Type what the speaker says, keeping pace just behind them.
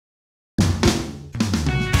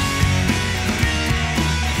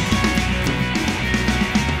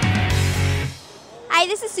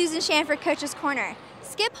this is Susan Shan for Coach's Corner.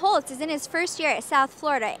 Skip Holtz is in his first year at South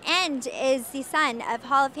Florida and is the son of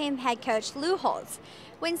Hall of Fame head coach Lou Holtz.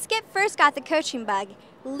 When Skip first got the coaching bug,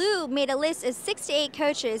 Lou made a list of 6 to 8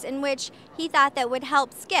 coaches in which he thought that would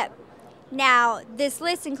help Skip. Now, this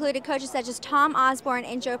list included coaches such as Tom Osborne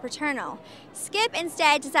and Joe Paterno. Skip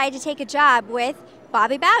instead decided to take a job with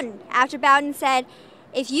Bobby Bowden after Bowden said,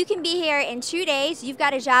 "If you can be here in 2 days, you've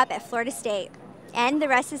got a job at Florida State." And the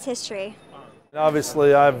rest is history.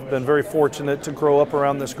 Obviously, I've been very fortunate to grow up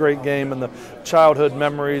around this great game and the childhood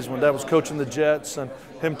memories when Dad was coaching the Jets and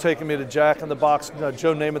him taking me to Jack in the Box,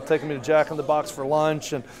 Joe Namath taking me to Jack in the Box for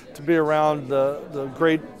lunch, and to be around the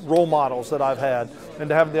great role models that I've had and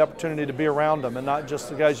to have the opportunity to be around them and not just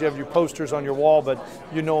the guys you have your posters on your wall, but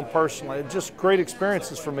you know them personally. Just great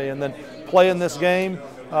experiences for me. And then playing this game,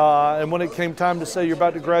 and when it came time to say you're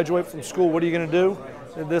about to graduate from school, what are you going to do?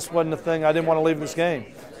 This wasn't the thing. I didn't want to leave this game.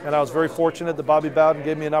 And I was very fortunate that Bobby Bowden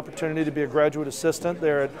gave me an opportunity to be a graduate assistant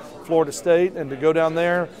there at Florida State and to go down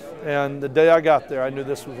there. And the day I got there, I knew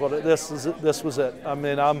this was it. I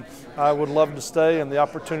mean, I would love to stay, and the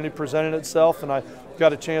opportunity presented itself, and I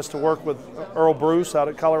got a chance to work with Earl Bruce out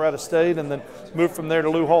at Colorado State and then moved from there to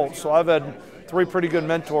Lou Holtz. So I've had 3 pretty good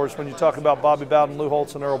mentors when you talk about Bobby Bowden, Lou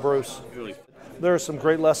Holtz, and Earl Bruce. There are some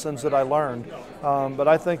great lessons that I learned, but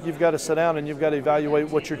I think you've got to sit down and you've got to evaluate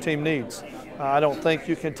what your team needs. I don't think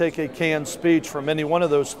you can take a canned speech from any one of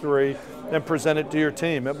those 3 and present it to your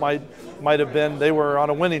team. It might have been they were on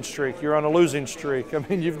a winning streak, you're on a losing streak. I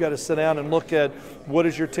mean, you've got to sit down and look at what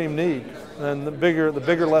does your team need. And the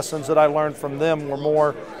bigger lessons that I learned from them were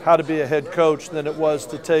more how to be a head coach than it was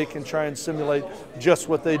to take and try and simulate just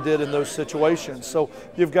what they did in those situations. So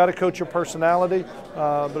you've got to coach your personality,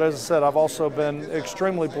 but as I said, I've also been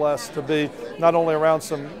extremely blessed to be not only around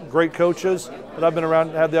some great coaches, but I've been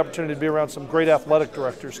had the opportunity to be around some great athletic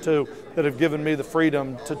directors too that have given me the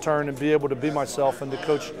freedom to turn and be able to be myself and to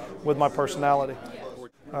coach with my personality.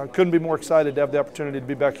 Couldn't be more excited to have the opportunity to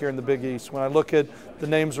be back here in the Big East. When I look at the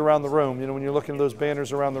names around the room, you know, when you're looking at those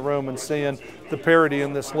banners around the room and seeing the parity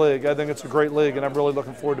in this league, I think it's a great league, and I'm really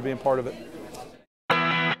looking forward to being part of it.